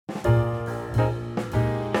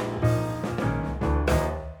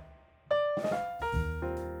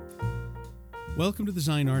Welcome to the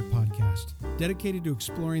Zion Art Podcast, dedicated to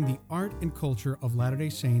exploring the art and culture of Latter-day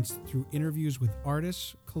Saints through interviews with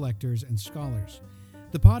artists, collectors, and scholars.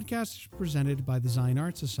 The podcast is presented by the Zion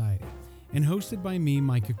Art Society and hosted by me,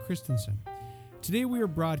 Micah Christensen. Today we are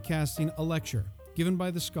broadcasting a lecture given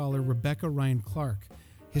by the scholar Rebekah Ryan Clark,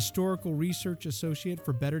 Historical Research Associate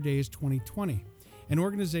for Better Days 2020, an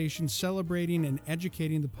organization celebrating and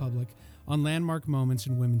educating the public on landmark moments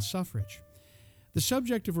in women's suffrage. The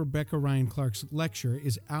subject of Rebekah Ryan Clark's lecture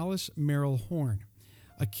is Alice Merrill Horne,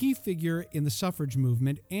 a key figure in the suffrage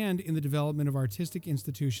movement and in the development of artistic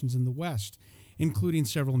institutions in the West, including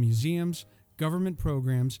several museums, government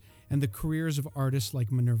programs, and the careers of artists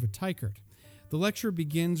like Minerva Teichert. The lecture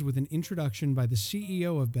begins with an introduction by the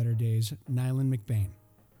CEO of Better Days, Neylan McBaine.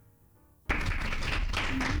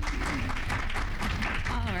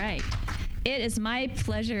 All right. It is my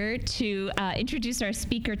pleasure to introduce our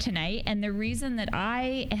speaker tonight, and the reason that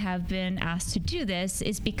I have been asked to do this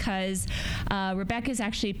is because Rebekah is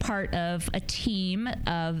actually part of a team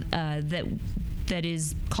of that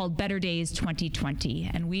is called Better Days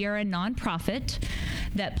 2020, and we are a nonprofit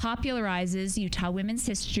that popularizes Utah women's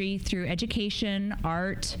history through education,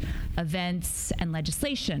 art, events, and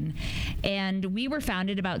legislation. And we were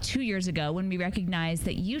founded about 2 years ago when we recognized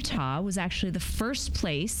that Utah was actually the first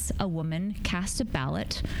place a woman cast a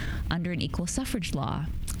ballot under an equal suffrage law.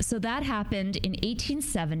 So that happened in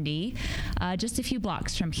 1870, just a few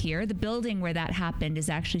blocks from here. The building where that happened is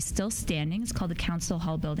actually still standing. It's called the Council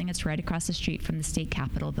Hall Building. It's right across the street from the State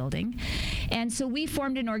Capitol building. And so we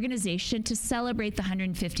formed an organization to celebrate the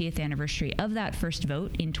 150th anniversary of that first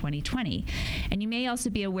vote in 2020. And you may also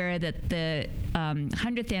be aware that the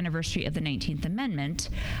 100th anniversary of the 19th Amendment,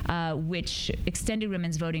 which extended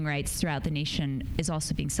women's voting rights throughout the nation, is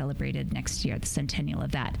also being celebrated next year, the centennial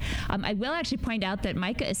of that. I will actually point out that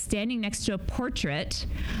Micah is standing next to a portrait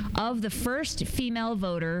of the first female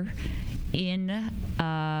voter in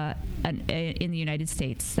the United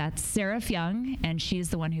States. That's Sarah Young, and she's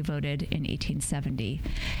the one who voted in 1870.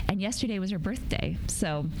 And yesterday was her birthday.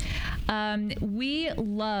 So we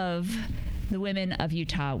love the women of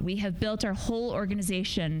Utah. We have built our whole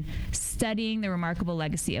organization studying the remarkable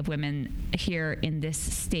legacy of women here in this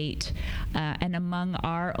state and among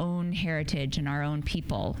our own heritage and our own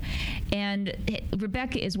people. And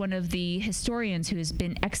Rebekah is one of the historians who has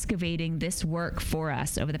been excavating this work for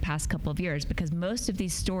us over the past couple of years, because most of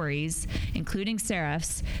these stories, including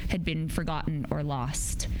Seraph's, had been forgotten or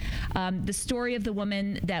lost. The story of the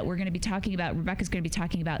woman that we're going to be talking about, Rebekah's going to be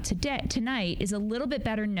talking about tonight, is a little bit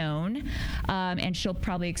better known. And she'll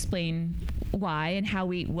probably explain why and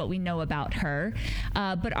what we know about her.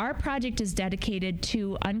 But our project is dedicated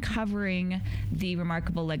to uncovering the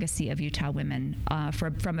remarkable legacy of Utah women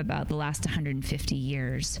from about the last 150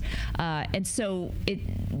 years. And so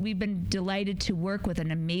we've been delighted to work with an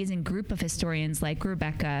amazing group of historians like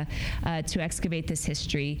Rebekah to excavate this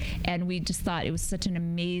history. And we just thought it was such an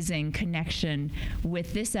amazing connection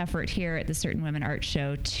with this effort here at the Certain Women Art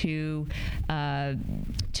Show to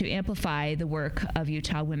amplify the work of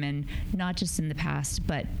Utah women, not just in the past,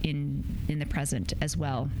 but in the present as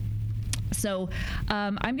well. So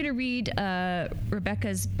I'm going to read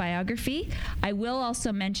Rebekah's biography. I will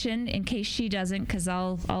also mention, in case she doesn't, because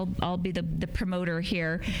I'll be the promoter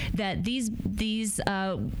here, that these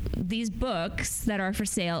books that are for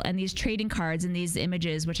sale and these trading cards and these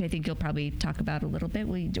images, which I think you'll probably talk about a little bit,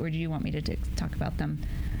 or do you want me to talk about them?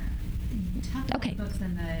 Okay.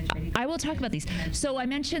 I will talk about these. So I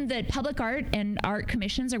mentioned that public art and art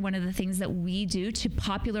commissions are one of the things that we do to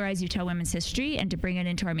popularize Utah women's history and to bring it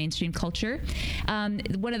into our mainstream culture.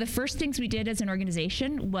 One of the first things we did as an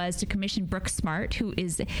organization was to commission Brooke Smart, who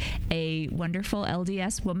is a wonderful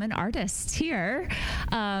LDS woman artist here,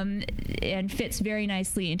 and fits very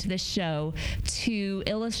nicely into this show, to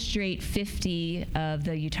illustrate 50 of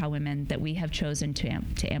the Utah women that we have chosen to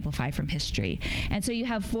amplify from history. And so you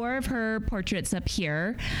have 4 of her portraits up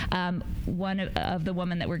here, one of the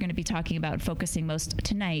woman that we're going to be talking about, focusing most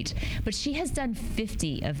tonight, but she has done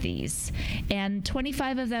 50 of these, and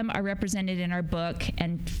 25 of them are represented in our book,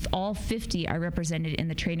 and all 50 are represented in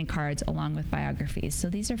the trading cards along with biographies. So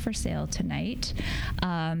these are for sale tonight,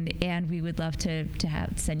 and we would love to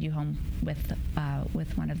send you home with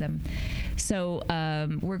one of them. So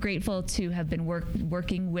we're grateful to have been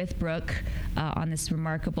working with Brooke on this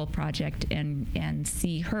remarkable project and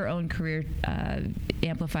see her own career further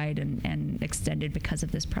amplified and extended because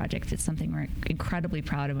of this project. It's something we're incredibly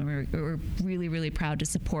proud of, and we're really, really proud to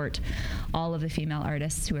support all of the female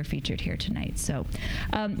artists who are featured here tonight. So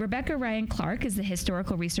Rebekah Ryan Clark is the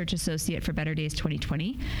Historical Research Associate for Better Days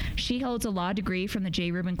 2020. She holds a law degree from the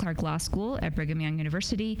J. Reuben Clark Law School at Brigham Young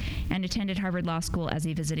University and attended Harvard Law School as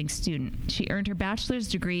a visiting student. She earned her bachelor's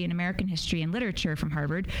degree in American History and Literature from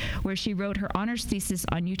Harvard, where she wrote her honors thesis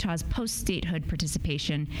on Utah's post-statehood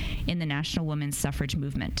participation in the national women's suffrage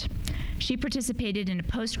movement. She participated in a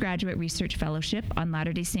postgraduate research fellowship on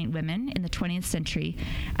Latter-day Saint women in the 20th century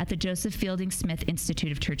at the Joseph Fielding Smith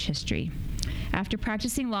Institute of Church History. After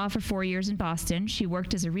practicing law for 4 years in Boston, she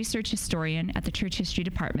worked as a research historian at the Church History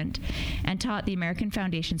Department and taught the American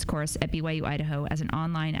Foundations course at BYU, Idaho as an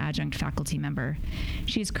online adjunct faculty member.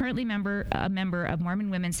 She is currently a member of Mormon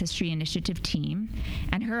Women's History Initiative team,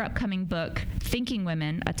 and her upcoming book, Thinking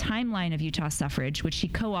Women, A Timeline of Utah Suffrage, which she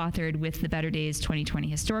co-authored with the Better Days 2020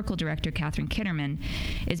 historical director, Catherine Kinnerman,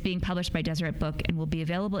 is being published by Deseret Book and will be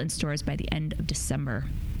available in stores by the end of December.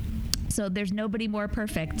 So there's nobody more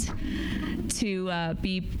perfect to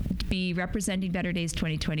be representing Better Days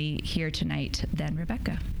 2020 here tonight than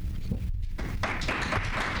Rebekah.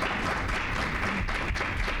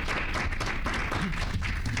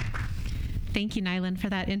 Thank you, Neylan, for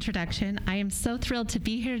that introduction. I am so thrilled to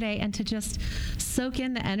be here today and to just soak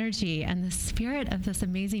in the energy and the spirit of this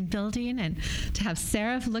amazing building, and to have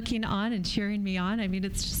Sarah looking on and cheering me on. I mean,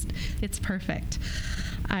 it's perfect.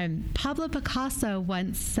 Pablo Picasso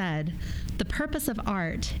once said, "The purpose of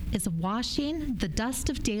art is washing the dust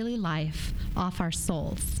of daily life off our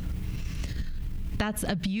souls." That's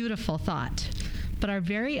a beautiful thought. But our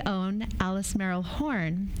very own Alice Merrill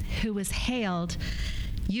Horne, who was hailed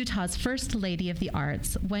Utah's first lady of the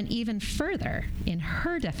arts, went even further in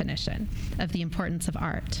her definition of the importance of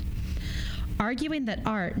art, arguing that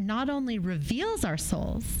art not only reveals our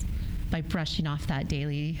souls by brushing off that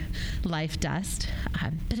daily life dust,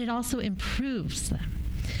 but it also improves them.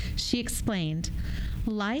 She explained,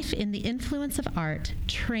 "Life in the influence of art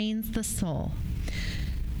trains the soul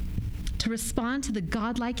to respond to the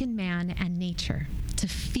godlike in man and nature, to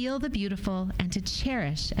feel the beautiful, and to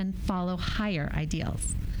cherish and follow higher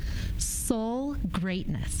ideals. Soul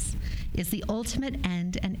greatness is the ultimate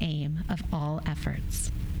end and aim of all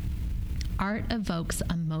efforts. Art evokes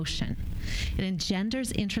emotion. It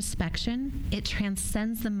engenders introspection. It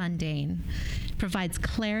transcends the mundane, provides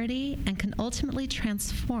clarity, and can ultimately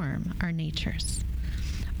transform our natures.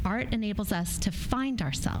 Art enables us to find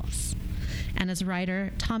ourselves, and as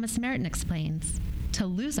writer Thomas Merton explains, to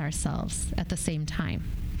lose ourselves at the same time."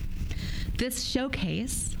 This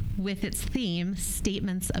showcase, with its theme,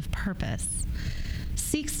 Statements of Purpose,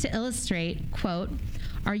 seeks to illustrate, quote,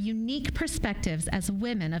 "our unique perspectives as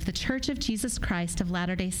women of the Church of Jesus Christ of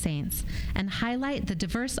Latter-day Saints, and highlight the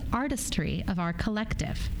diverse artistry of our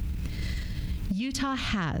collective." Utah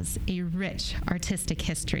has a rich artistic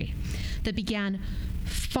history that began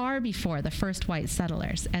far before the first white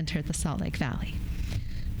settlers entered the Salt Lake Valley.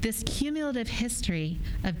 This cumulative history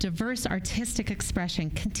of diverse artistic expression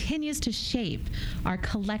continues to shape our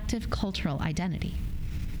collective cultural identity.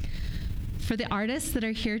 For the artists that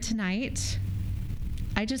are here tonight,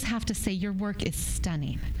 I just have to say your work is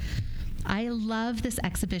stunning. I love this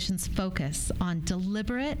exhibition's focus on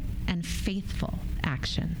deliberate and faithful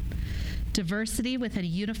action, diversity within a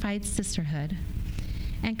unified sisterhood,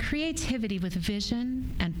 and creativity with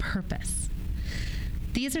vision and purpose.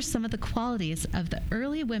 These are some of the qualities of the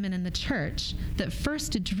early women in the church that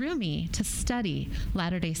first drew me to study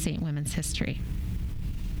Latter-day Saint women's history.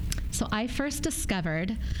 So I first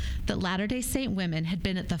discovered that Latter-day Saint women had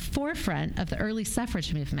been at the forefront of the early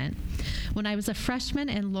suffrage movement when I was a freshman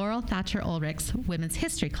in Laurel Thatcher Ulrich's women's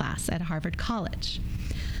history class at Harvard College.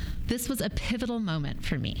 This was a pivotal moment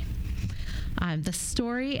for me. The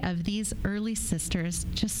story of these early sisters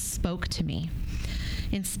just spoke to me,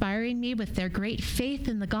 inspiring me with their great faith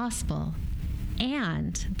in the gospel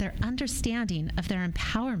and their understanding of their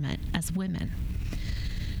empowerment as women.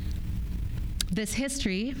 This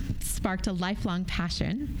history sparked a lifelong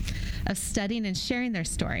passion of studying and sharing their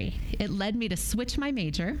story. It led me to switch my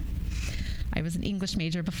major. I was an English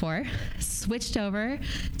major before, switched over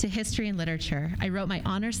to history and literature. I wrote my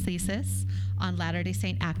honors thesis on Latter-day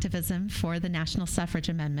Saint activism for the National Suffrage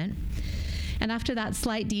Amendment. And after that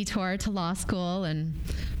slight detour to law school and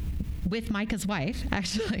with Micah's wife,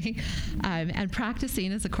 actually, and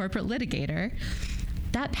practicing as a corporate litigator,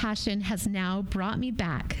 that passion has now brought me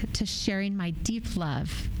back to sharing my deep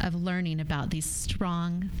love of learning about these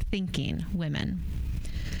strong, thinking women.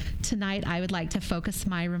 Tonight, I would like to focus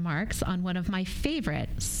my remarks on one of my favorite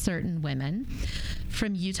certain women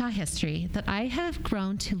from Utah history that I have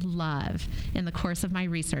grown to love in the course of my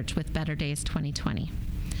research with Better Days 2020.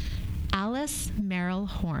 Alice Merrill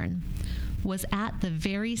Horne was at the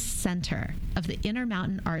very center of the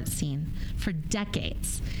Intermountain art scene for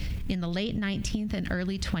decades in the late 19th and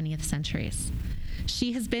early 20th centuries.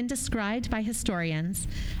 She has been described by historians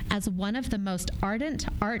as one of the most ardent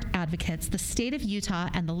art advocates the state of Utah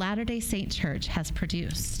and the Latter-day Saint Church has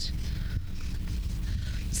produced.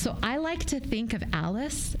 So I like to think of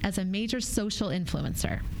Alice as a major social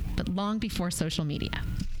influencer, but long before social media.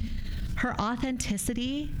 Her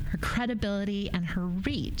authenticity, her credibility, and her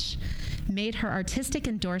reach made her artistic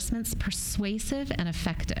endorsements persuasive and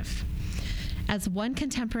effective. As one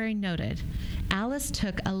contemporary noted, Alice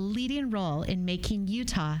took a leading role in making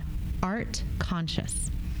Utah art conscious.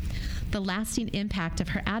 The lasting impact of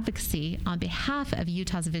her advocacy on behalf of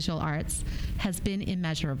Utah's visual arts has been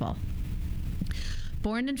immeasurable.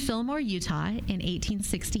 Born in Fillmore, Utah in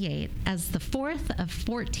 1868 as the fourth of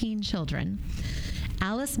 14 children,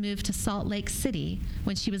 Alice moved to Salt Lake City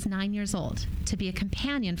when she was 9 years old to be a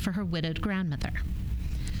companion for her widowed grandmother.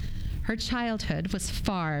 Her childhood was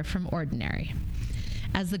far from ordinary.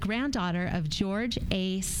 As the granddaughter of George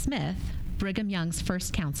A. Smith, Brigham Young's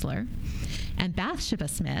first counselor, and Bathsheba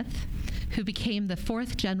Smith, who became the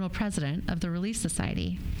fourth general president of the Relief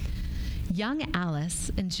Society, young Alice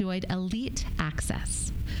enjoyed elite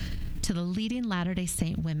access to the leading Latter-day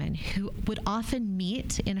Saint women who would often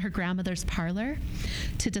meet in her grandmother's parlor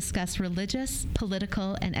to discuss religious,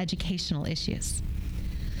 political, and educational issues.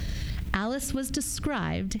 Alice was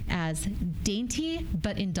described as dainty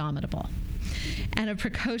but indomitable and a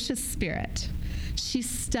precocious spirit. She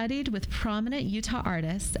studied with prominent Utah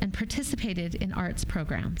artists and participated in arts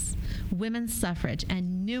programs, women's suffrage,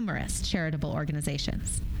 and numerous charitable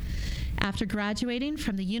organizations. After graduating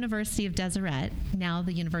from the University of Deseret, now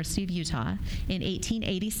the University of Utah, in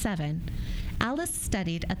 1887, Alice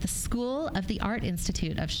studied at the School of the Art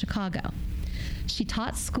Institute of Chicago. She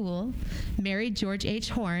taught school, married George H.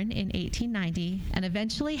 Horne in 1890, and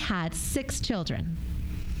eventually had 6 children.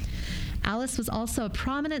 Alice was also a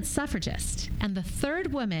prominent suffragist and the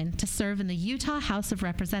third woman to serve in the Utah House of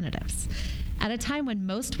Representatives, at a time when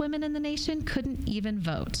most women in the nation couldn't even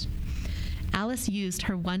vote. Alice used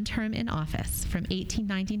her one term in office from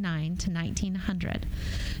 1899 to 1900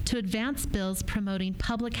 to advance bills promoting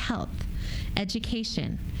public health,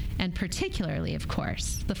 education, and particularly, of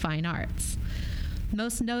course, the fine arts.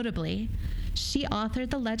 Most notably, she authored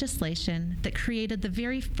the legislation that created the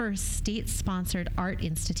very first state-sponsored art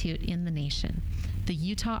institute in the nation, the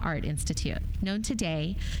Utah Art Institute, known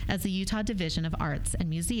today as the Utah Division of Arts and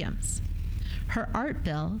Museums. Her art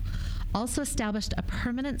bill also established a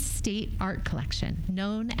permanent state art collection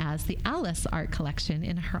known as the Alice Art Collection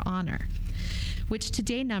in her honor, which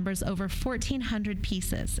today numbers over 1,400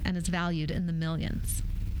 pieces and is valued in the millions.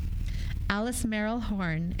 Alice Merrill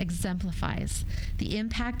Horne exemplifies the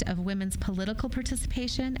impact of women's political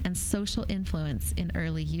participation and social influence in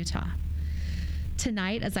early Utah.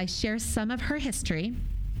 Tonight, as I share some of her history,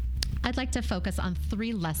 I'd like to focus on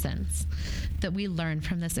 3 lessons that we learn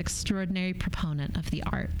from this extraordinary proponent of the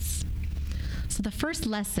arts. So the first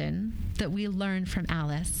lesson that we learn from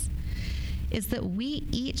Alice is that we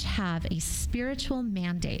each have a spiritual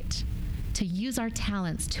mandate to use our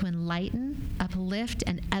talents to enlighten, uplift,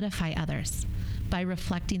 and edify others by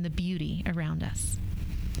reflecting the beauty around us.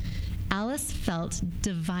 Alice felt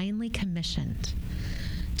divinely commissioned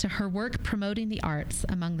to her work promoting the arts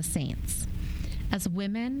among the saints. As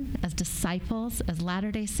women, as disciples, as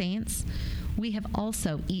Latter-day Saints, we have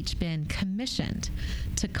also each been commissioned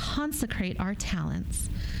to consecrate our talents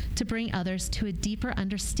to bring others to a deeper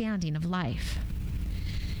understanding of life.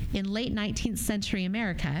 In late 19th century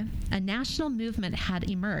America, a national movement had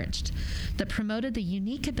emerged that promoted the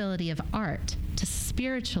unique ability of art to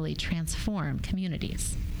spiritually transform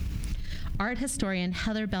communities. Art historian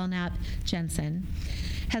Heather Belknap Jensen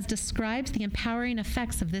has described the empowering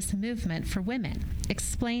effects of this movement for women,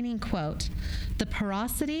 explaining, quote, "The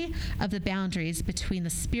porosity of the boundaries between the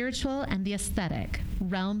spiritual and the aesthetic,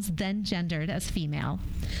 realms then gendered as female,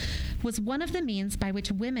 was one of the means by which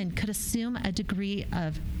women could assume a degree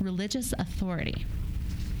of religious authority.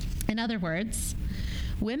 In other words,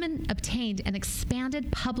 women obtained an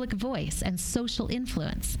expanded public voice and social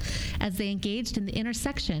influence as they engaged in the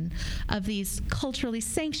intersection of these culturally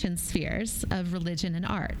sanctioned spheres of religion and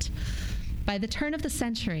art. By the turn of the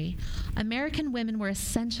century, American women were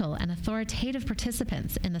essential and authoritative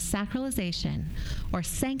participants in the sacralization or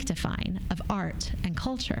sanctifying of art and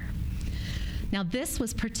culture. Now, this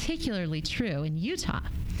was particularly true in Utah,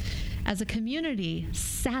 As a community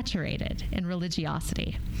saturated in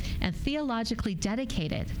religiosity and theologically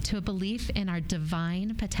dedicated to a belief in our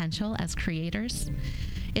divine potential as creators,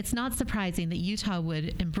 it's not surprising that Utah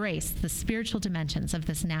would embrace the spiritual dimensions of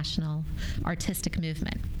this national artistic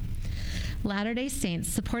movement. Latter-day Saints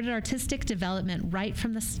supported artistic development right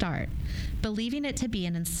from the start, believing it to be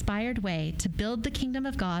an inspired way to build the kingdom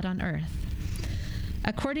of God on earth.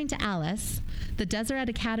 According to Alice, the Deseret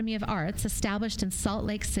Academy of Arts, established in Salt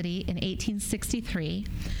Lake City in 1863,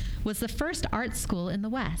 was the first art school in the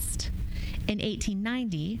West. In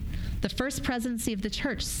 1890, the First Presidency of the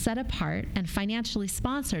Church set apart and financially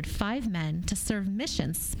sponsored 5 men to serve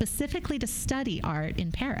missions specifically to study art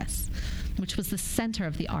in Paris, which was the center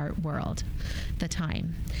of the art world at the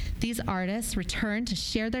time. These artists returned to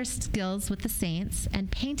share their skills with the saints and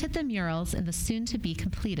painted the murals in the soon-to-be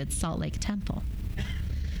completed Salt Lake Temple.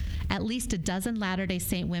 At least a dozen Latter-day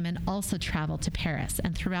Saint women also traveled to Paris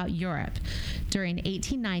and throughout Europe during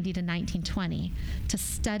 1890 to 1920 to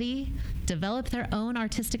study, develop their own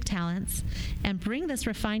artistic talents, and bring this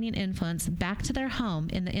refining influence back to their home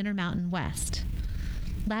in the Intermountain West.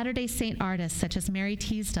 Latter-day Saint artists such as Mary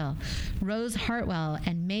Teasdale, Rose Hartwell,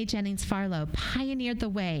 and Mae Jennings Farlow pioneered the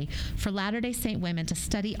way for Latter-day Saint women to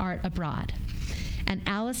study art abroad, and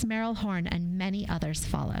Alice Merrill Horne and many others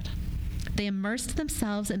followed. They immersed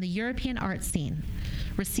themselves in the European art scene,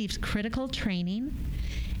 received critical training,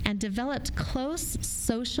 and developed close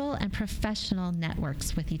social and professional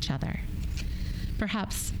networks with each other.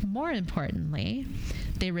 Perhaps more importantly,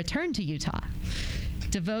 they returned to Utah,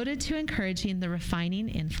 devoted to encouraging the refining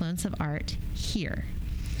influence of art here.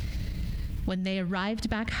 When they arrived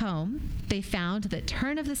back home, they found that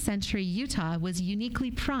turn-of-the-century Utah was uniquely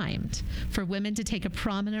primed for women to take a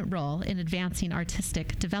prominent role in advancing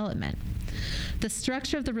artistic development. The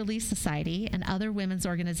structure of the Relief Society and other women's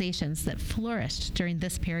organizations that flourished during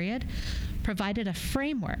this period provided a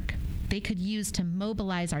framework they could use to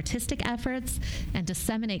mobilize artistic efforts and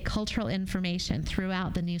disseminate cultural information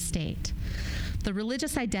throughout the new state. The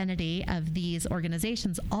religious identity of these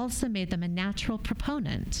organizations also made them a natural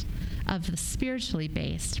proponent of the spiritually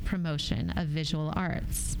based promotion of visual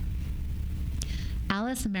arts.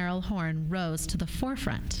 Alice Merrill Horne rose to the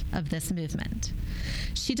forefront of this movement.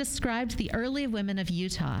 She described the early women of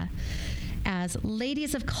Utah as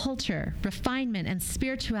ladies of culture, refinement, and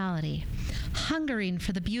spirituality, hungering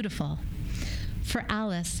for the beautiful. For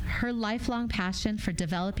Alice, her lifelong passion for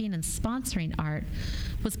developing and sponsoring art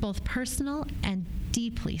was both personal and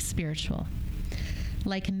deeply spiritual.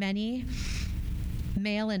 Like many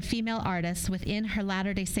male and female artists within her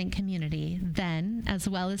Latter-day Saint community, then as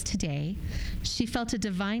well as today, she felt a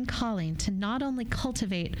divine calling to not only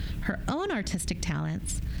cultivate her own artistic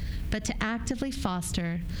talents, but to actively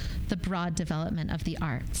foster the broad development of the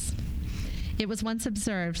arts. It was once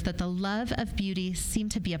observed that the love of beauty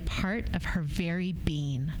seemed to be a part of her very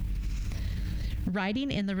being. Writing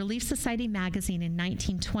in the Relief Society magazine in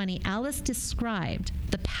 1920, Alice described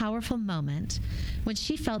the powerful moment when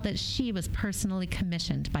she felt that she was personally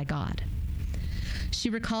commissioned by God. She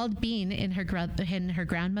recalled being in her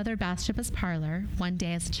grandmother Bathsheba's parlor one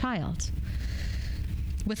day as a child,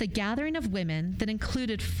 with a gathering of women that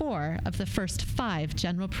included 4 of the first 5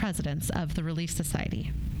 general presidents of the Relief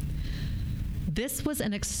Society. This was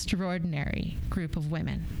an extraordinary group of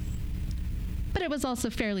women, but it was also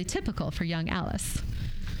fairly typical for young Alice.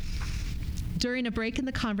 During a break in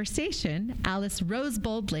the conversation, Alice rose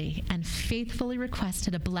boldly and faithfully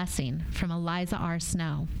requested a blessing from Eliza R.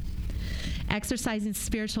 Snow. Exercising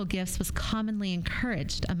spiritual gifts was commonly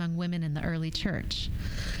encouraged among women in the early church.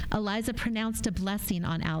 Eliza pronounced a blessing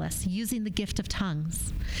on Alice using the gift of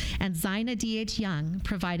tongues, and Zina D.H. Young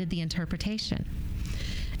provided the interpretation.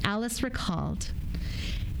 Alice recalled,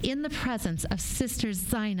 "In the presence of Sisters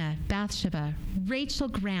Zina, Bathsheba, Rachel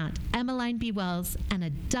Grant, Emmeline B. Wells, and a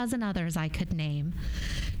dozen others I could name,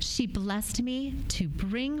 she blessed me to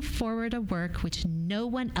bring forward a work which no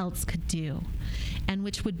one else could do, and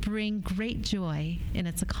which would bring great joy in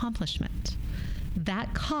its accomplishment.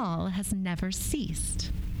 That call has never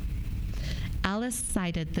ceased." Alice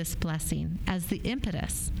cited this blessing as the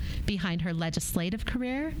impetus behind her legislative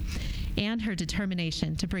career and her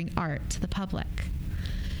determination to bring art to the public.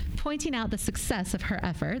 Pointing out the success of her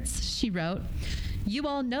efforts, she wrote, "You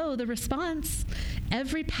all know the response.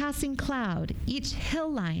 Every passing cloud, each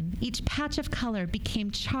hill line, each patch of color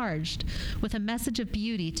became charged with a message of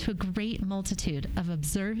beauty to a great multitude of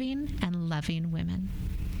observing and loving women."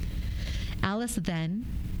 Alice then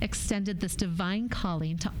extended this divine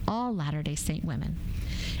calling to all Latter-day Saint women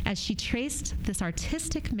as she traced this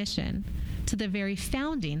artistic mission to the very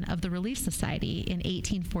founding of the Relief Society in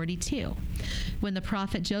 1842, when the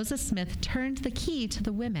prophet Joseph Smith turned the key to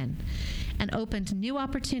the women and opened new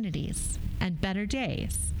opportunities and better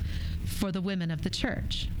days for the women of the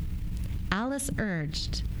church. Alice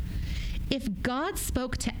urged, "If God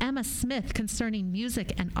spoke to Emma Smith concerning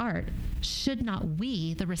music and art, should not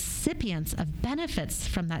we, the recipients of benefits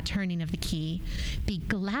from that turning of the key, be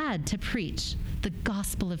glad to preach the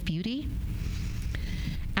gospel of beauty?"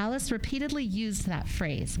 Alice repeatedly used that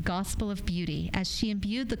phrase, gospel of beauty, as she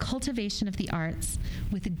imbued the cultivation of the arts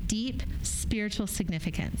with deep spiritual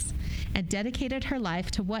significance and dedicated her life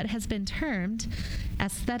to what has been termed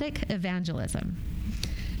aesthetic evangelism.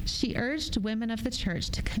 She urged women of the church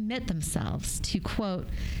to commit themselves to, quote,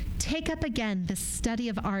 "take up again this study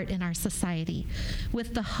of art in our society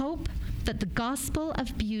with the hope that the gospel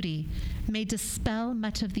of beauty may dispel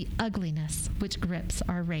much of the ugliness which grips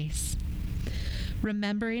our race.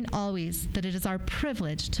 Remembering always that it is our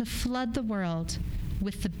privilege to flood the world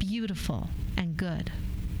with the beautiful and good."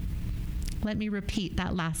 Let me repeat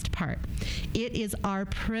that last part. It is our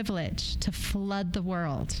privilege to flood the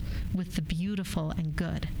world with the beautiful and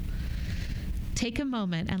good. Take a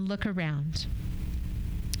moment and look around.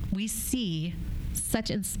 We see such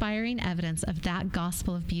inspiring evidence of that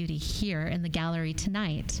gospel of beauty here in the gallery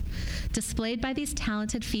tonight, displayed by these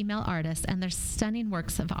talented female artists and their stunning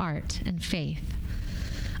works of art and faith.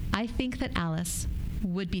 I think that Alice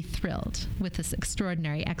would be thrilled with this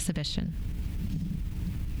extraordinary exhibition.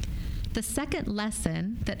 The second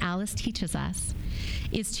lesson that Alice teaches us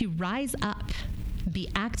is to rise up, be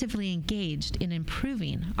actively engaged in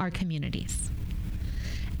improving our communities.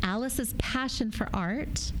 Alice's passion for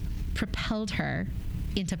art propelled her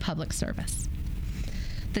into public service.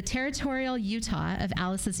 The territorial Utah of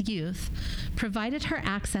Alice's youth provided her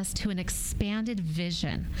access to an expanded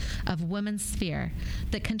vision of women's sphere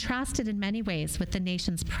that contrasted in many ways with the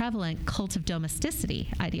nation's prevalent cult of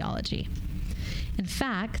domesticity ideology. In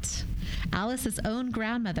fact, Alice's own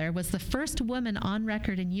grandmother was the first woman on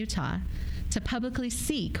record in Utah to publicly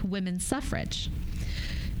seek women's suffrage.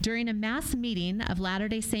 During a mass meeting of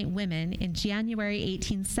Latter-day Saint women in January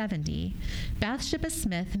 1870, Bathsheba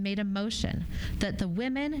Smith made a motion that the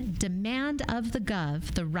women demand of the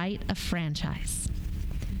Gov the right of franchise.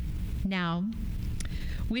 Now,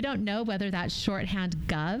 we don't know whether that shorthand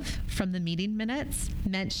Gov from the meeting minutes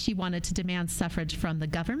meant she wanted to demand suffrage from the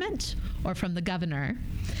government or from the governor.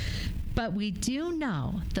 But we do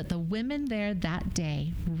know that the women there that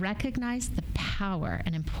day recognized the power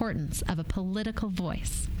and importance of a political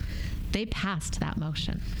voice. They passed that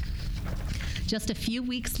motion. Just a few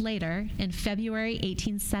weeks later, in February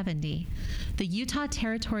 1870, the Utah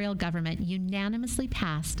territorial government unanimously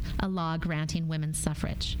passed a law granting women's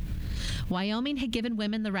suffrage. Wyoming had given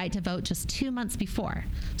women the right to vote just 2 months before,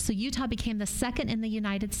 so Utah became the second in the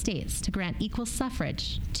United States to grant equal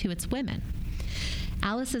suffrage to its women.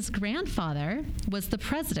 Alice's grandfather was the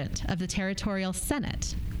president of the Territorial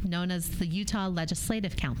Senate, known as the Utah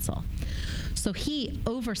Legislative Council. So he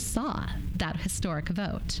oversaw that historic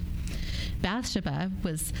vote. Bathsheba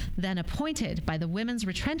was then appointed by the Women's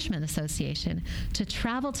Retrenchment Association to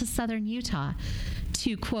travel to southern Utah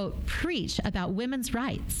to, quote, preach about women's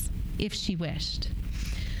rights if she wished.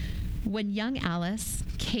 When young Alice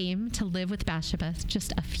came to live with Bathsheba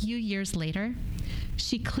just a few years later,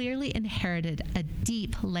 she clearly inherited a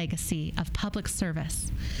deep legacy of public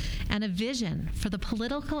service and a vision for the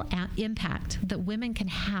political impact that women can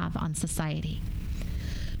have on society.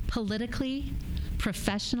 Politically,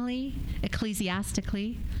 professionally,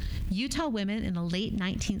 ecclesiastically, Utah women in the late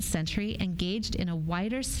 19th century engaged in a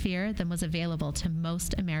wider sphere than was available to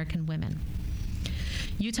most American women.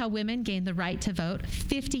 Utah women gained the right to vote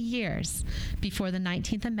 50 years before the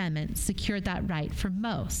 19th Amendment secured that right for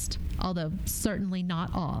most, although certainly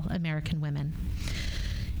not all, American women.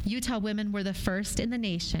 Utah women were the first in the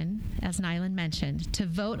nation, as Neylan mentioned, to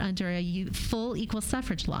vote under a full equal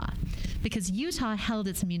suffrage law because Utah held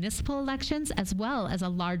its municipal elections as well as a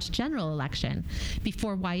large general election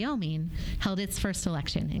before Wyoming held its first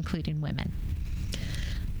election, including women.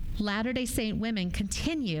 Latter-day Saint women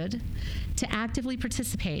continued to actively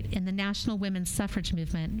participate in the national women's suffrage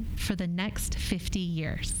movement for the next 50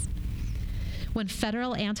 years. When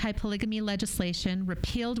federal anti-polygamy legislation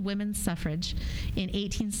repealed women's suffrage in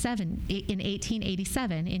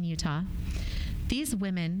 1887 in Utah, these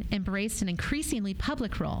women embraced an increasingly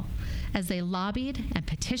public role as they lobbied and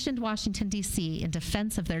petitioned Washington, D.C. in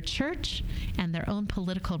defense of their church and their own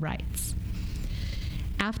political rights.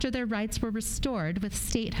 After their rights were restored with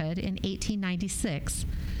statehood in 1896,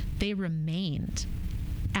 they remained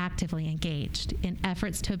actively engaged in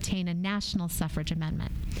efforts to obtain a national suffrage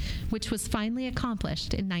amendment, which was finally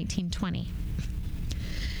accomplished in 1920.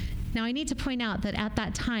 Now, I need to point out that at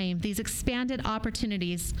that time, these expanded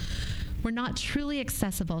opportunities were not truly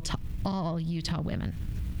accessible to all Utah women.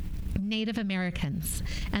 Native Americans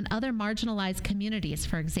and other marginalized communities,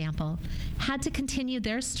 for example, had to continue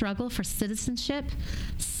their struggle for citizenship,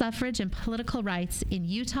 suffrage, and political rights in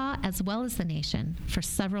Utah as well as the nation for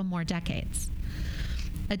several more decades.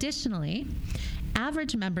 Additionally,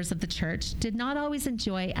 average members of the church did not always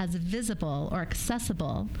enjoy as visible or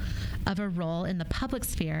accessible of a role in the public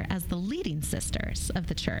sphere as the leading sisters of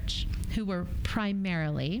the church, who were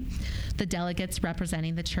primarily the delegates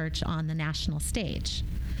representing the church on the national stage.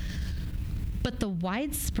 But the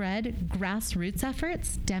widespread grassroots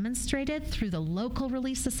efforts demonstrated through the local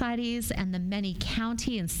relief societies and the many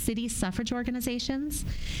county and city suffrage organizations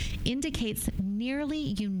indicates nearly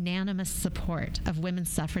unanimous support of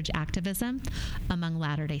women's suffrage activism among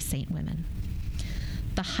Latter-day Saint women.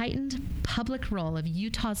 The heightened public role of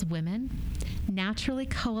Utah's women naturally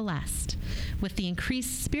coalesced with the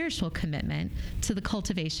increased spiritual commitment to the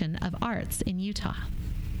cultivation of arts in Utah.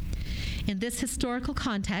 In this historical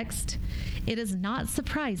context, it is not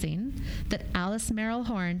surprising that Alice Merrill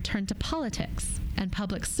Horne turned to politics and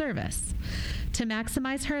public service to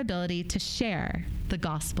maximize her ability to share the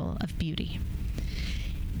gospel of beauty.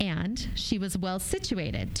 And she was well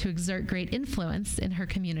situated to exert great influence in her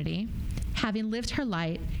community, having lived her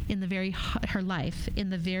life in the very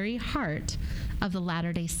heart of the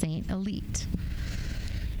Latter-day Saint elite.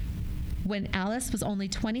 When Alice was only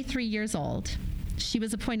 23 years old, she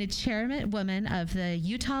was appointed chairwoman of the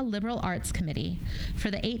Utah Liberal Arts Committee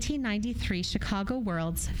for the 1893 Chicago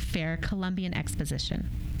World's Fair Columbian Exposition.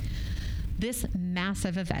 This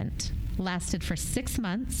massive event lasted for 6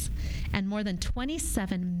 months, and more than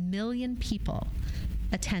 27 million people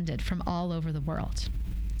attended from all over the world.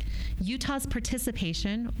 Utah's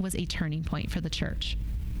participation was a turning point for the church,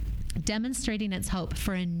 demonstrating its hope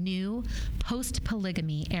for a new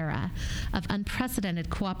post-polygamy era of unprecedented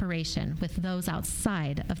cooperation with those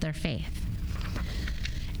outside of their faith.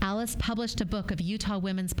 Alice published a book of Utah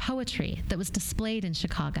women's poetry that was displayed in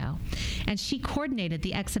Chicago, and she coordinated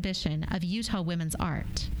the exhibition of Utah women's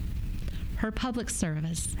art. Her public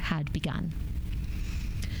service had begun.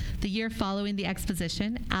 The year following the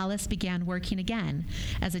exposition, Alice began working again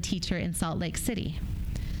as a teacher in Salt Lake City.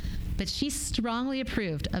 But she strongly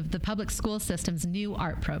approved of the public school system's new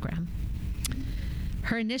art program.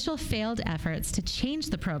 Her initial failed efforts to change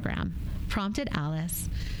the program prompted Alice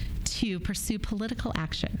to pursue political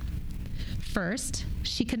action. First,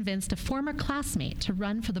 she convinced a former classmate to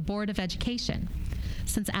run for the Board of Education,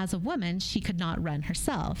 since as a woman, she could not run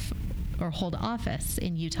herself or hold office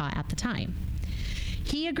in Utah at the time.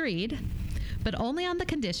 He agreed, but only on the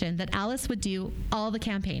condition that Alice would do all the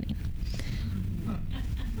campaigning.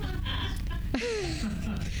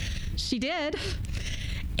 She did,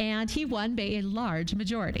 and he won by a large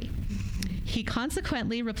majority. He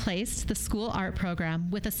consequently replaced the school art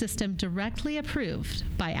program with a system directly approved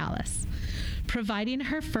by Alice, providing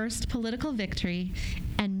her first political victory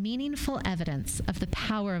and meaningful evidence of the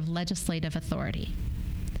power of legislative authority.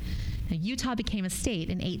 Now, Utah became a state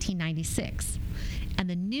in 1896, and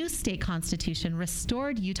the new state constitution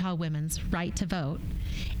restored Utah women's right to vote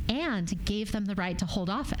and gave them the right to hold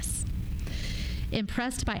office.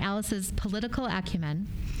 Impressed by Alice's political acumen,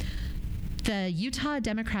 the Utah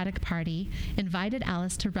Democratic Party invited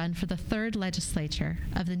Alice to run for the 3rd legislature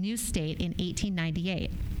of the new state in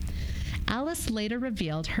 1898. Alice later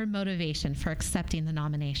revealed her motivation for accepting the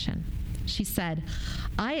nomination. She said,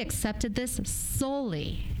 "I accepted this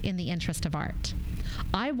solely in the interest of art.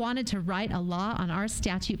 I wanted to write a law on our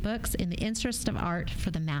statute books in the interest of art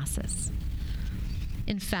for the masses."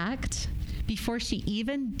 In fact, before she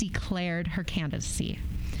even declared her candidacy,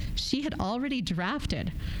 she had already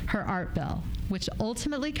drafted her art bill, which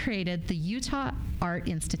ultimately created the Utah Art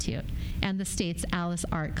Institute and the state's Alice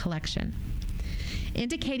Art Collection.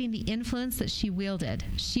 Indicating the influence that she wielded,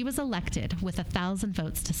 she was elected with 1,000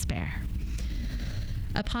 votes to spare.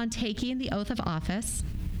 Upon taking the oath of office,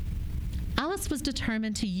 Alice was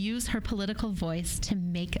determined to use her political voice to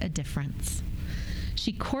make a difference.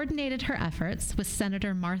 She coordinated her efforts with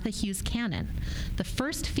Senator Martha Hughes Cannon, the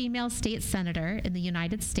first female state senator in the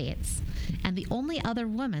United States and the only other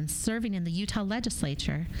woman serving in the Utah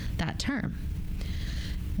legislature that term.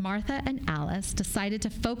 Martha and Alice decided to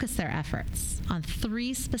focus their efforts on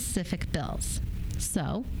 3 specific bills.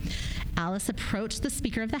 So, Alice approached the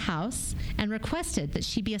Speaker of the House and requested that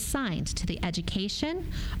she be assigned to the Education,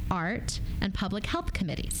 Art, and Public Health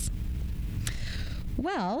Committees.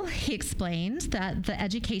 Well, he explained that the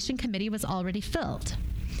education committee was already filled.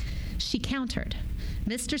 She countered,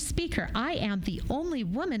 "Mr. Speaker, I am the only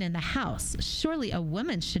woman in the House. Surely a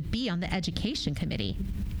woman should be on the education committee.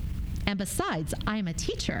 And besides, I'm a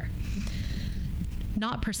teacher."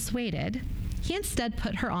 Not persuaded, he instead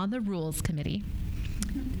put her on the rules committee,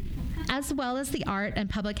 as well as the art and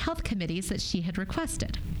public health committees that she had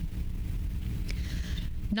requested.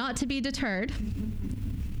 Not to be deterred,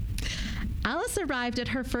 Alice arrived at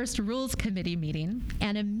her first Rules Committee meeting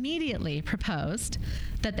and immediately proposed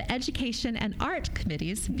that the Education and Art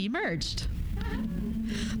committees be merged.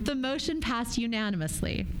 The motion passed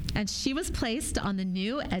unanimously, and she was placed on the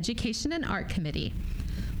new Education and Art Committee,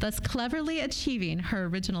 thus cleverly achieving her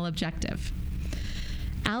original objective.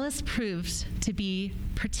 Alice proved to be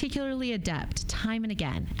particularly adept time and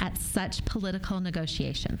again at such political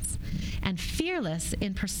negotiations, and fearless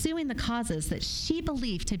in pursuing the causes that she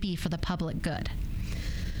believed to be for the public good.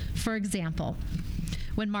 For example,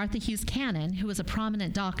 when Martha Hughes Cannon, who was a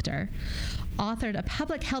prominent doctor, authored a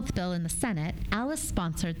public health bill in the Senate, Alice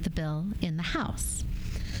sponsored the bill in the House.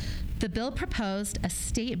 The bill proposed a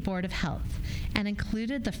state board of health and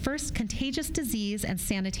included the first contagious disease and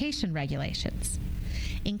sanitation regulations,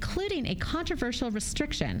 including a controversial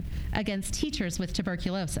restriction against teachers with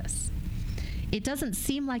tuberculosis. It doesn't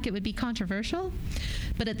seem like it would be controversial,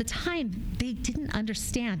 but at the time, they didn't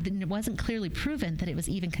understand that it wasn't clearly proven that it was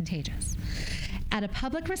even contagious. At a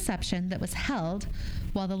public reception that was held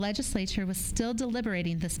while the legislature was still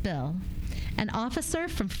deliberating this bill, an officer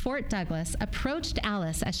from Fort Douglas approached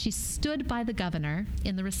Alice as she stood by the governor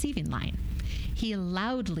in the receiving line. He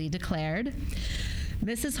loudly declared,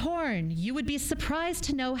 "Mrs. Horne, you would be surprised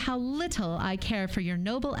to know how little I care for your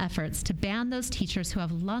noble efforts to ban those teachers who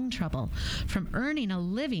have lung trouble from earning a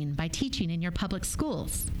living by teaching in your public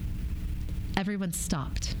schools." Everyone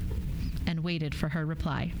stopped and waited for her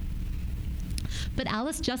reply. But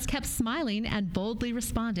Alice just kept smiling and boldly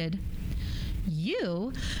responded,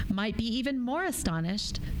 "You might be even more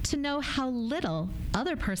astonished to know how little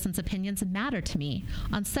other persons' opinions matter to me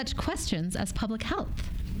on such questions as public health."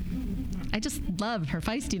 I just love her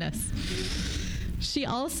feistiness. She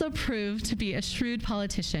also proved to be a shrewd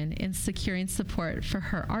politician in securing support for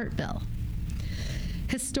her art bill.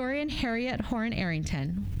 Historian Harriet Horne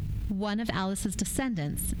Arrington, one of Alice's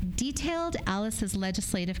descendants, detailed Alice's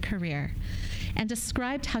legislative career and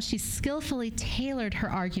described how she skillfully tailored her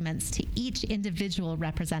arguments to each individual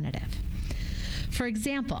representative. For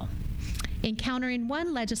example, encountering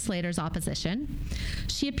one legislator's opposition,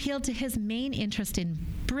 she appealed to his main interest in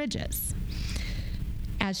bridges,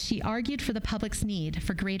 as she argued for the public's need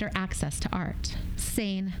for greater access to art,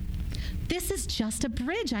 saying, "This is just a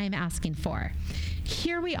bridge I am asking for.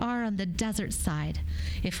 Here we are on the desert side.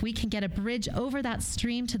 If we can get a bridge over that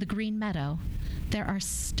stream to the green meadow, there are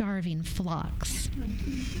starving flocks."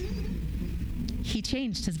 He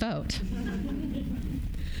changed his vote.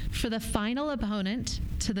 For the final opponent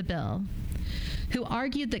to the bill, who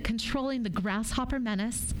argued that controlling the grasshopper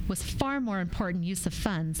menace was far more important use of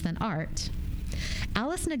funds than art,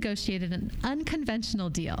 Alice negotiated an unconventional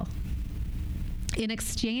deal. In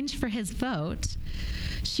exchange for his vote,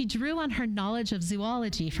 she drew on her knowledge of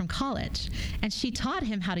zoology from college, and she taught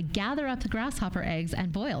him how to gather up the grasshopper eggs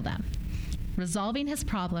and boil them, resolving his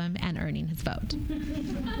problem and earning his vote.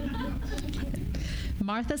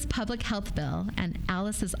 Martha's public health bill and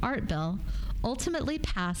Alice's art bill ultimately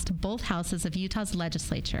passed both houses of Utah's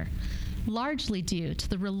legislature, largely due to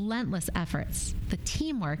the relentless efforts, the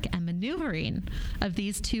teamwork, and maneuvering of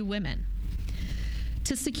these two women.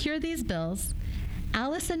 To secure these bills,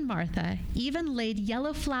 Alice and Martha even laid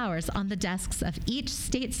yellow flowers on the desks of each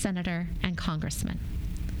state senator and congressman.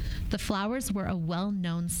 The flowers were a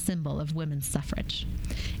well-known symbol of women's suffrage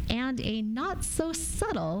and a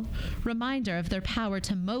not-so-subtle reminder of their power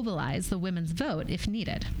to mobilize the women's vote if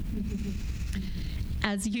needed.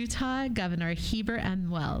 As Utah Governor Heber M.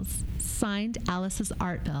 Wells signed Alice's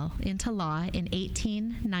art bill into law in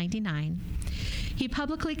 1899, he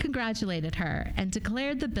publicly congratulated her and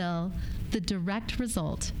declared the bill the direct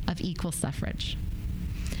result of equal suffrage.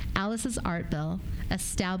 Alice's art bill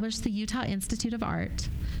established the Utah Institute of Art,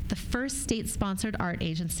 the first state-sponsored art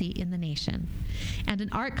agency in the nation, and an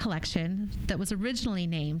art collection that was originally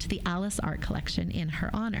named the Alice Art Collection in her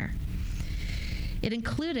honor. It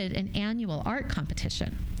included an annual art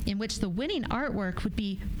competition in which the winning artwork would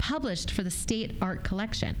be published for the state art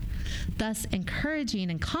collection, thus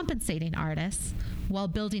encouraging and compensating artists while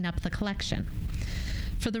building up the collection.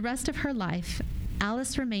 For the rest of her life,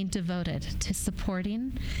 Alice remained devoted to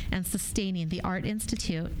supporting and sustaining the Art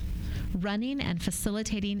Institute, running and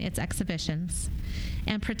facilitating its exhibitions,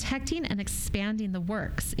 and protecting and expanding the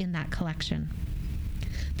works in that collection.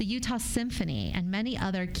 The Utah Symphony and many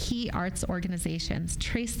other key arts organizations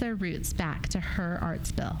trace their roots back to her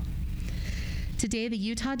arts bill. Today, the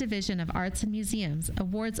Utah Division of Arts and Museums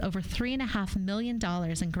awards over $3.5 million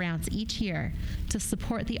in grants each year to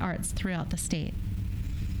support the arts throughout the state.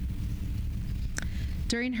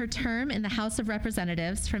 During her term in the House of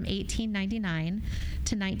Representatives from 1899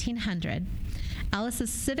 to 1900,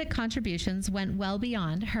 Alice's civic contributions went well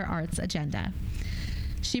beyond her arts agenda.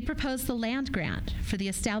 She proposed the land grant for the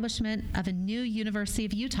establishment of a new University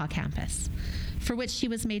of Utah campus, for which she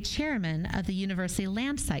was made chairman of the University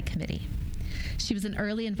Land Site Committee. She was an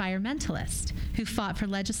early environmentalist who fought for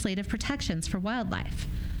legislative protections for wildlife,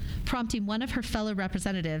 prompting one of her fellow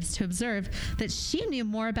representatives to observe that she knew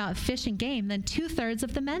more about fish and game than 2/3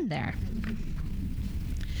 of the men there.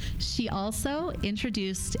 She also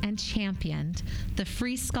introduced and championed the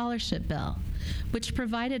Free Scholarship Bill, which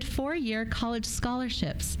provided 4-year college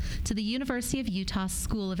scholarships to the University of Utah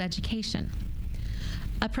School of Education.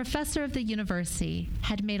 A professor of the university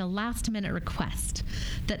had made a last-minute request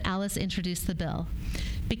that Alice introduce the bill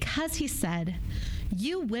because he said,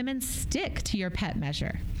 "You women stick to your pet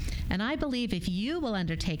measure, and I believe if you will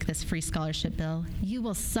undertake this free scholarship bill, you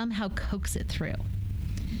will somehow coax it through."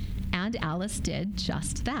 And Alice did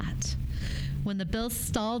just that. When the bill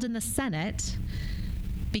stalled in the Senate,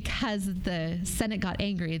 because the Senate got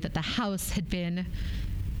angry that the House had been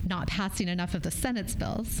not passing enough of the Senate's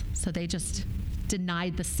bills, so they just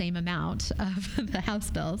denied the same amount of the House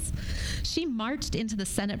bills, she marched into the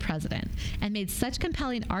Senate president and made such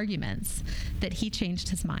compelling arguments that he changed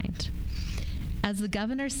his mind. As the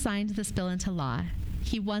governor signed this bill into law,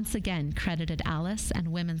 he once again credited Alice and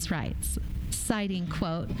women's rights, citing,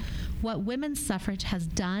 quote, "what women's suffrage has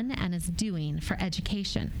done and is doing for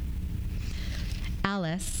education."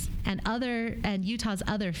 Alice and Utah's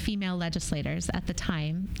other female legislators at the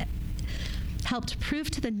time helped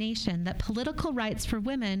prove to the nation that political rights for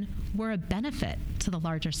women were a benefit to the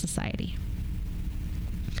larger society.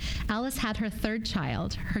 Alice had her third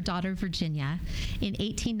child, her daughter Virginia, in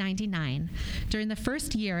 1899 during the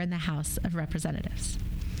first year in the House of Representatives.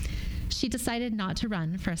 She decided not to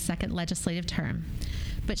run for a second legislative term,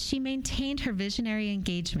 but she maintained her visionary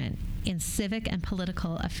engagement in civic and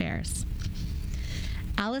political affairs.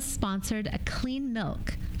 Alice sponsored a Clean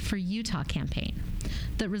Milk for Utah campaign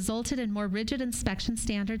that resulted in more rigid inspection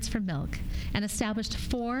standards for milk and established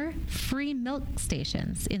 4 free milk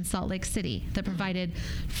stations in Salt Lake City that provided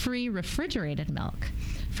free refrigerated milk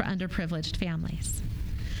for underprivileged families.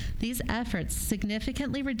 These efforts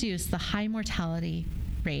significantly reduced the high mortality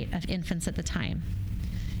rate of infants at the time.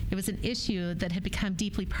 It was an issue that had become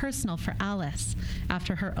deeply personal for Alice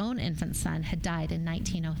after her own infant son had died in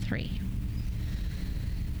 1903.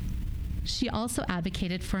 She also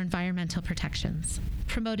advocated for environmental protections,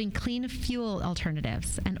 promoting clean fuel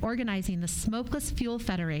alternatives and organizing the Smokeless Fuel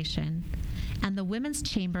Federation and the Women's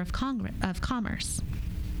Chamber of Commerce.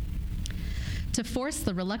 To force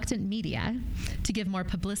the reluctant media to give more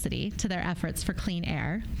publicity to their efforts for clean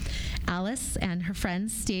air, Alice and her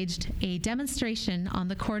friends staged a demonstration on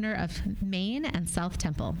the corner of Main and South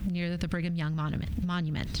Temple near the Brigham Young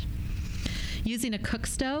Monument. Using a cook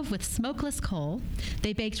stove with smokeless coal,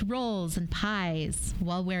 they baked rolls and pies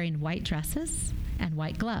while wearing white dresses and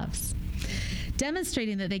white gloves,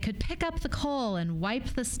 demonstrating that they could pick up the coal and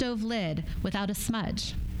wipe the stove lid without a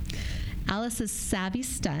smudge. Alice's savvy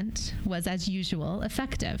stunt was, as usual,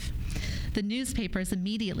 effective. The newspapers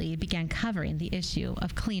immediately began covering the issue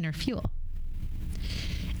of cleaner fuel.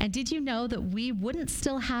 And did you know that we wouldn't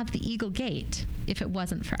still have the Eagle Gate if it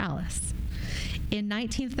wasn't for Alice? In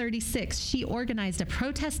 1936, she organized a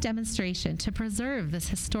protest demonstration to preserve this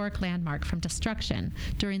historic landmark from destruction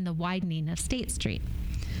during the widening of State Street.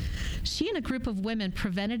 She and a group of women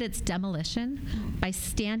prevented its demolition by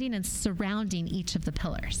standing and surrounding each of the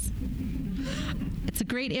pillars. It's a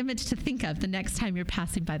great image to think of the next time you're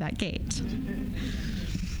passing by that gate.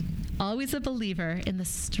 Always a believer in the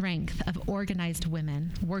strength of organized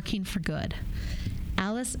women working for good,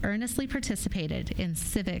 Alice earnestly participated in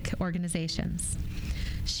civic organizations.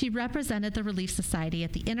 She represented the Relief Society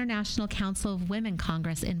at the International Council of Women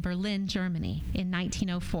Congress in Berlin, Germany in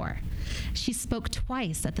 1904. She spoke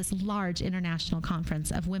twice at this large international conference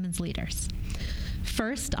of women's leaders.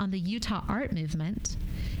 First on the Utah art movement,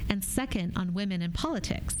 and second on women in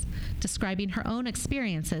politics, describing her own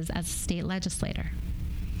experiences as a state legislator.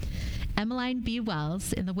 Emmeline B.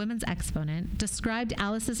 Wells, in the Women's Exponent, described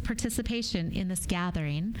Alice's participation in this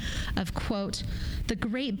gathering of, quote, the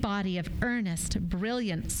great body of earnest,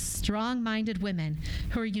 brilliant, strong-minded women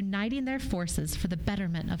who are uniting their forces for the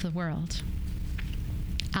betterment of the world.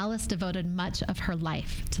 Alice devoted much of her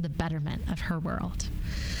life to the betterment of her world.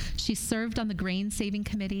 She served on the Grain Saving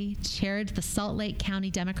Committee, chaired the Salt Lake County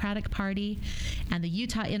Democratic Party and the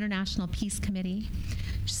Utah International Peace Committee.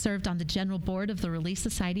 She served on the General Board of the Relief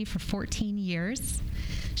Society for 14 years.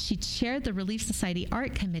 She chaired the Relief Society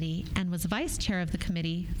Art Committee and was vice chair of the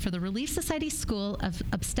committee for the Relief Society School of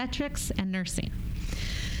Obstetrics and Nursing.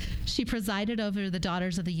 She presided over the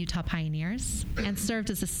Daughters of the Utah Pioneers and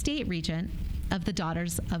served as a state regent of the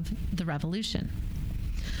Daughters of the Revolution.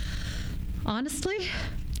 Honestly,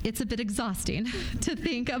 it's a bit exhausting to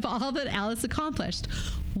think of all that Alice accomplished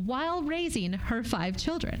while raising her 5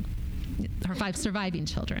 children, her 5 surviving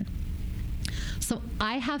children. So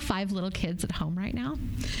I have 5 little kids at home right now.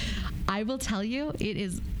 I will tell you, it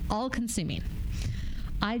is all-consuming.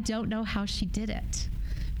 I don't know how she did it,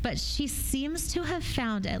 but she seems to have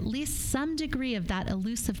found at least some degree of that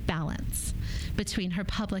elusive balance between her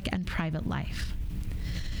public and private life.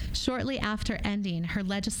 Shortly after ending her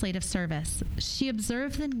legislative service, she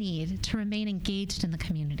observed the need to remain engaged in the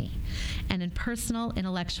community and in personal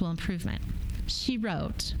intellectual improvement. She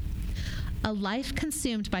wrote, "A life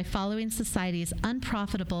consumed by following society's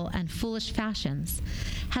unprofitable and foolish fashions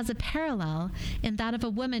has a parallel in that of a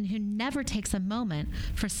woman who never takes a moment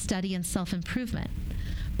for study and self-improvement,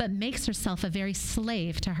 but makes herself a very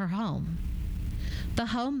slave to her home. The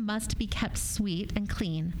home must be kept sweet and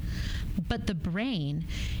clean, but the brain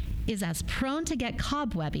is as prone to get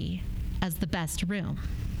cobwebby as the best room."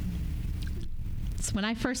 So when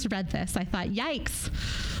I first read this, I thought, yikes,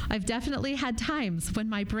 I've definitely had times when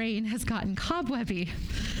my brain has gotten cobwebby,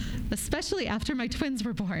 especially after my twins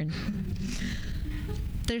were born.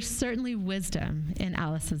 There's certainly wisdom in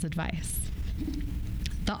Alice's advice.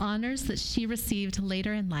 The honors that she received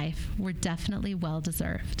later in life were definitely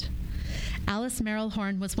well-deserved. Alice Merrill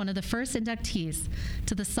Horne was one of the first inductees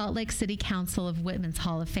to the Salt Lake City Council of Women's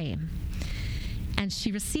Hall of Fame, and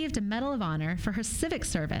she received a Medal of Honor for her civic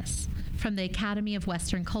service from the Academy of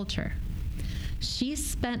Western Culture. She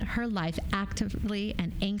spent her life actively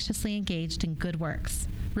and anxiously engaged in good works,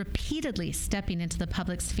 repeatedly stepping into the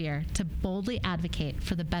public sphere to boldly advocate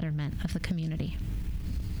for the betterment of the community.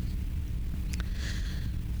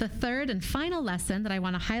 The third and final lesson that I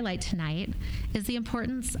want to highlight tonight is the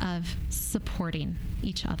importance of supporting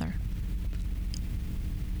each other.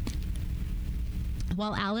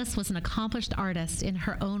 While Alice was an accomplished artist in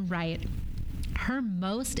her own right, her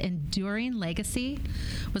most enduring legacy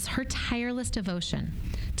was her tireless devotion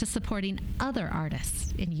to supporting other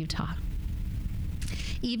artists in Utah.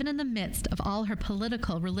 Even in the midst of all her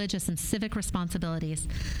political, religious, and civic responsibilities,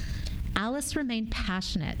 Alice remained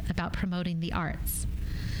passionate about promoting the arts.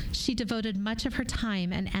 She devoted much of her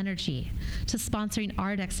time and energy to sponsoring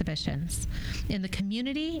art exhibitions in the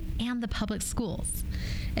community and the public schools,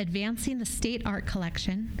 advancing the state art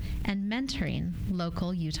collection, and mentoring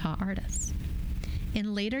local Utah artists.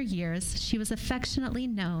 In later years, she was affectionately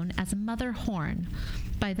known as Mother Horne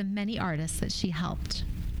by the many artists that she helped.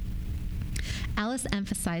 Alice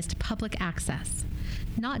emphasized public access,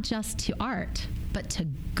 not just to art, but to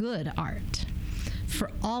good art,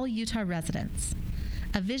 for all Utah residents,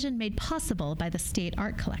 a vision made possible by the state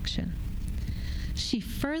art collection. She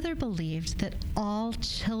further believed that all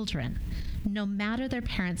children, no matter their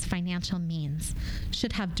parents' financial means,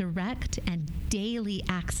 should have direct and daily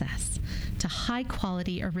access to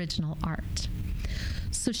high-quality original art.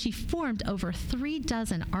 So she formed over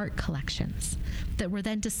 36 art collections that were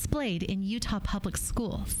then displayed in Utah public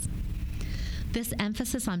schools. This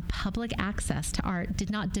emphasis on public access to art did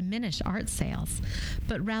not diminish art sales,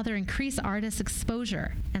 but rather increased artists'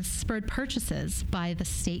 exposure and spurred purchases by the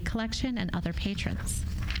state collection and other patrons.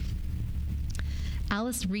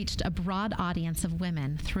 Alice reached a broad audience of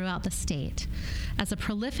women throughout the state as a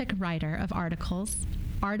prolific writer of articles,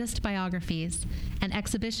 artist biographies, and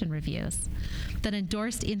exhibition reviews that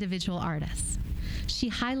endorsed individual artists. She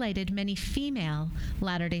highlighted many female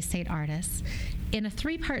Latter-day Saint artists in a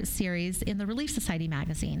 3-part series in the Relief Society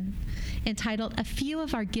magazine entitled A Few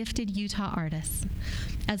of Our Gifted Utah Artists,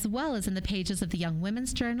 as well as in the pages of the Young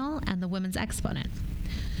Women's Journal and the Women's Exponent,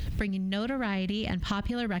 bringing notoriety and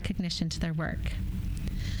popular recognition to their work.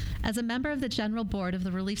 As a member of the General Board of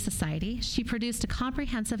the Relief Society, she produced a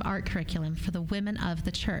comprehensive art curriculum for the women of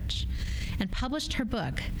the church and published her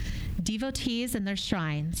book, Devotees and Their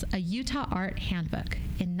Shrines, a Utah Art Handbook,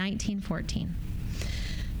 in 1914.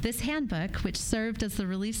 This handbook, which served as the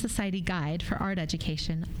Relief Society guide for art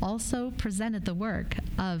education, also presented the work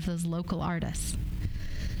of those local artists.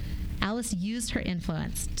 Alice used her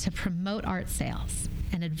influence to promote art sales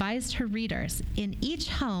and advised her readers in each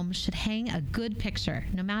home should hang a good picture,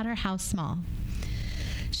 no matter how small.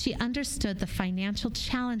 She understood the financial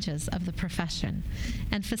challenges of the profession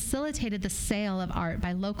and facilitated the sale of art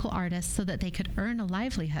by local artists so that they could earn a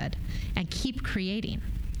livelihood and keep creating.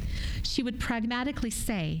 She would pragmatically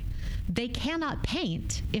say, they cannot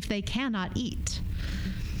paint if they cannot eat.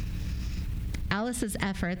 Alice's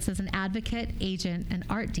efforts as an advocate, agent, and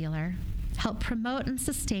art dealer helped promote and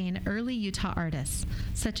sustain early Utah artists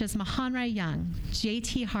such as Mahanrai Young,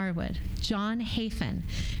 J.T. Harwood, John Hafen,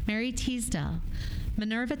 Mary Teasdale,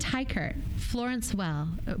 Minerva Teichert, Florence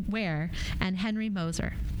Ware, and Henry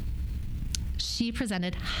Moser. She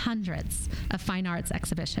presented hundreds of fine arts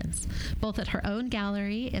exhibitions, both at her own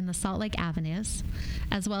gallery in the Salt Lake Avenues,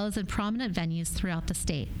 as well as in prominent venues throughout the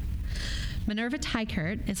state. Minerva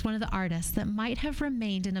Teichert is one of the artists that might have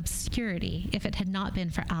remained in obscurity if it had not been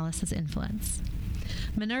for Alice's influence.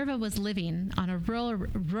 Minerva was living on a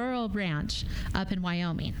rural ranch up in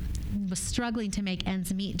Wyoming and was struggling to make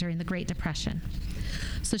ends meet during the Great Depression.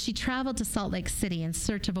 So she traveled to Salt Lake City in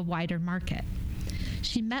search of a wider market.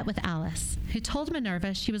 She met with Alice, who told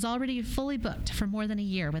Minerva she was already fully booked for more than a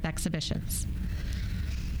year with exhibitions.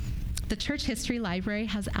 The Church History Library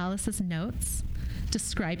has Alice's notes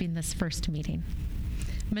describing this first meeting.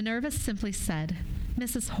 Minerva simply said,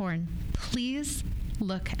 "Mrs. Horne, please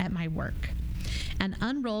look at my work," and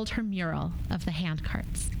unrolled her mural of the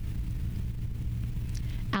handcarts.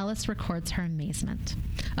 Alice records her amazement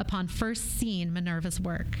upon first seeing Minerva's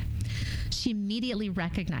work. She immediately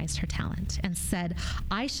recognized her talent and said,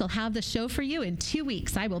 "I shall have the show for you in 2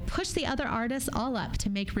 weeks. I will push the other artists all up to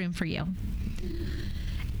make room for you."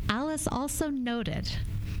 Alice also noted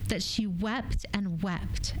that she wept and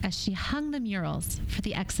wept as she hung the murals for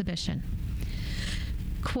the exhibition,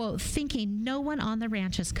 quote, thinking no one on the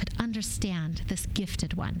ranches could understand this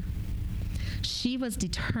gifted one. She was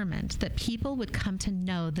determined that people would come to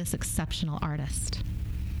know this exceptional artist.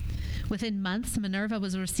 Within months, Minerva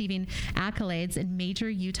was receiving accolades in major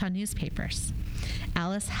Utah newspapers.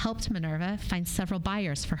 Alice helped Minerva find several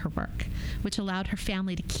buyers for her work, which allowed her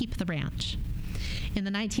family to keep the ranch. In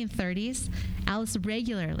the 1930s, Alice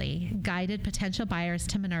regularly guided potential buyers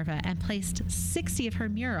to Minerva and placed 60 of her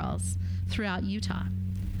murals throughout Utah.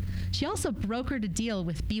 She also brokered a deal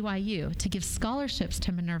with BYU to give scholarships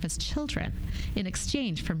to Minerva's children in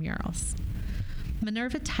exchange for murals.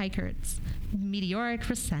 Minerva Teichert's meteoric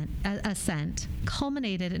ascent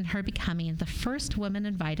culminated in her becoming the first woman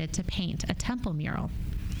invited to paint a temple mural.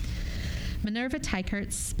 Minerva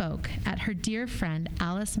Teichert spoke at her dear friend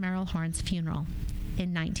Alice Merrill Horne's funeral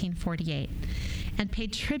in 1948 and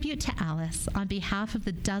paid tribute to Alice on behalf of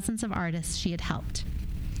the dozens of artists she had helped.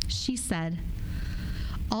 She said,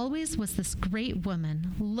 "Always was this great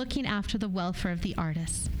woman looking after the welfare of the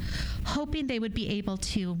artists, hoping they would be able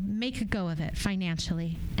to make a go of it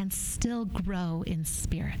financially and still grow in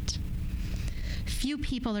spirit. Few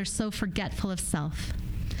people are so forgetful of self.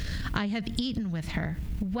 I have eaten with her,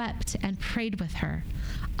 wept and prayed with her.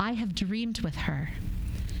 I have dreamed with her.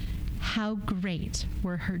 How great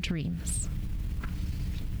were her dreams."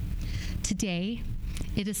 Today,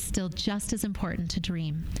 it is still just as important to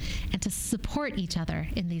dream and to support each other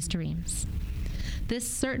in these dreams. This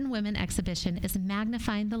Certain Women exhibition is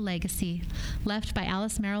magnifying the legacy left by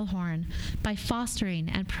Alice Merrill Horne by fostering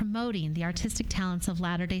and promoting the artistic talents of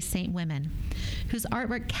Latter-day Saint women, whose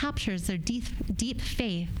artwork captures their deep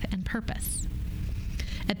faith and purpose.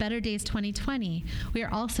 At Better Days 2020, we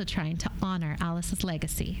are also trying to honor Alice's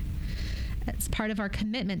legacy. It's part of our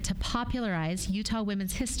commitment to popularize Utah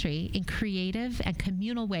women's history in creative and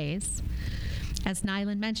communal ways. As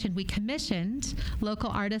Neylan mentioned, we commissioned local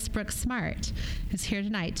artist Brooke Smart, who's here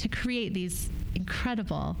tonight, to create these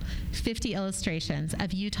incredible 50 illustrations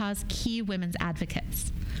of Utah's key women's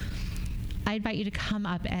advocates. I invite you to come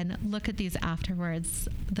up and look at these afterwards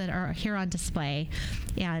that are here on display,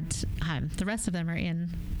 and the rest of them are in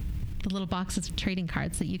the little boxes of trading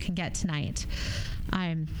cards that you can get tonight.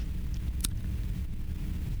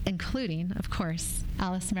 Including, of course,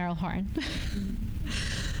 Alice Merrill Horne.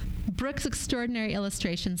 Brooke's extraordinary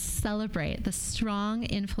illustrations celebrate the strong,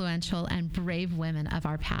 influential, and brave women of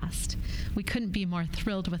our past. We couldn't be more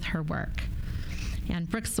thrilled with her work. And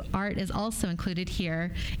Brooke's art is also included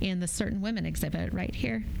here in the Certain Women exhibit right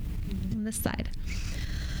here on this side.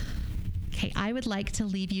 Okay, I would like to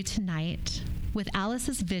leave you tonight with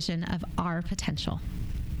Alice's vision of our potential.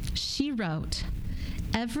 She wrote,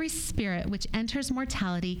 "Every spirit which enters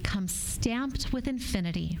mortality comes stamped with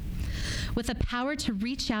infinity, with a power to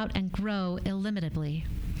reach out and grow illimitably.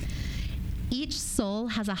 Each soul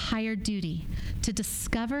has a higher duty to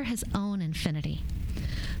discover his own infinity.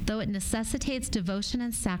 Though it necessitates devotion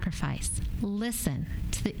and sacrifice, listen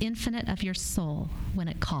to the infinite of your soul when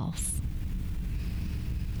it calls."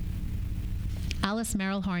 Alice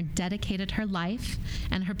Merrill Horne dedicated her life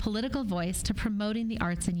and her political voice to promoting the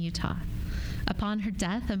arts in Utah. Upon her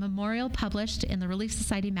death, a memorial published in the Relief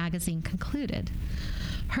Society magazine concluded,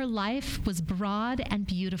 "Her life was broad and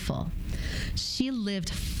beautiful. She lived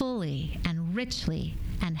fully and richly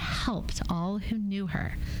and helped all who knew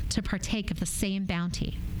her to partake of the same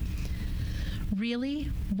bounty." Really,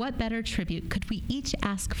 what better tribute could we each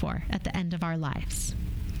ask for at the end of our lives?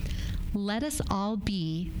 Let us all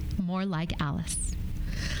be more like Alice.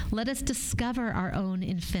 Let us discover our own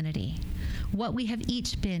infinity, what we have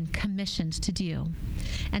each been commissioned to do,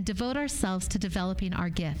 and devote ourselves to developing our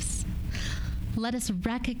gifts. Let us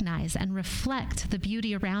recognize and reflect the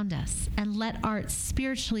beauty around us, and let art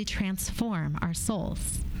spiritually transform our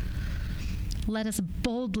souls. Let us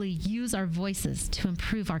boldly use our voices to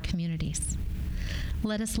improve our communities.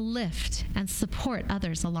 Let us lift and support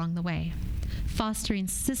others along the way, fostering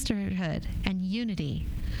sisterhood and unity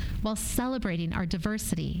while celebrating our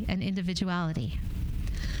diversity and individuality.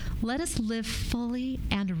 Let us live fully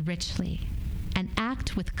and richly and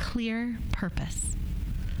act with clear purpose.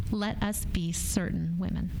 Let us be certain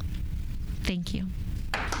women. Thank you.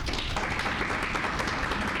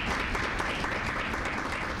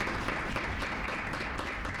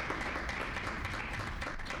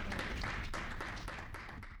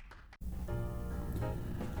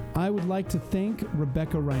 I would like to thank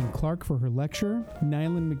Rebekah Ryan Clark for her lecture,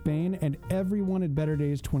 Neylan McBaine, and everyone at Better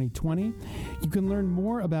Days 2020. You can learn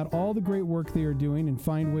more about all the great work they are doing and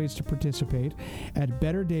find ways to participate at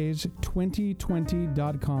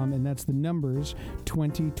betterdays2020.com, and that's the numbers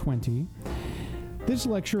 2020. This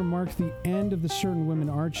lecture marked the end of the Certain Women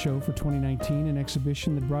Art Show for 2019, an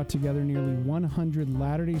exhibition that brought together nearly 100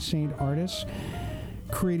 Latter-day Saint artists,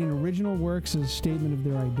 creating original works as a statement of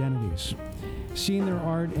their identities. Seeing their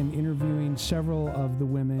art and interviewing several of the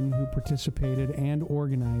women who participated and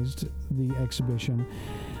organized the exhibition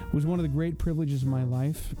was one of the great privileges of my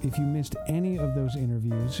life. If you missed any of those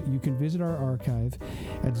interviews, you can visit our archive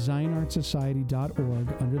at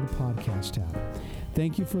zionartsociety.org under the podcast tab.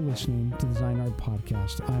 Thank you for listening to the Zion Art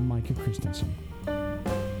Podcast. I'm Micah Christensen.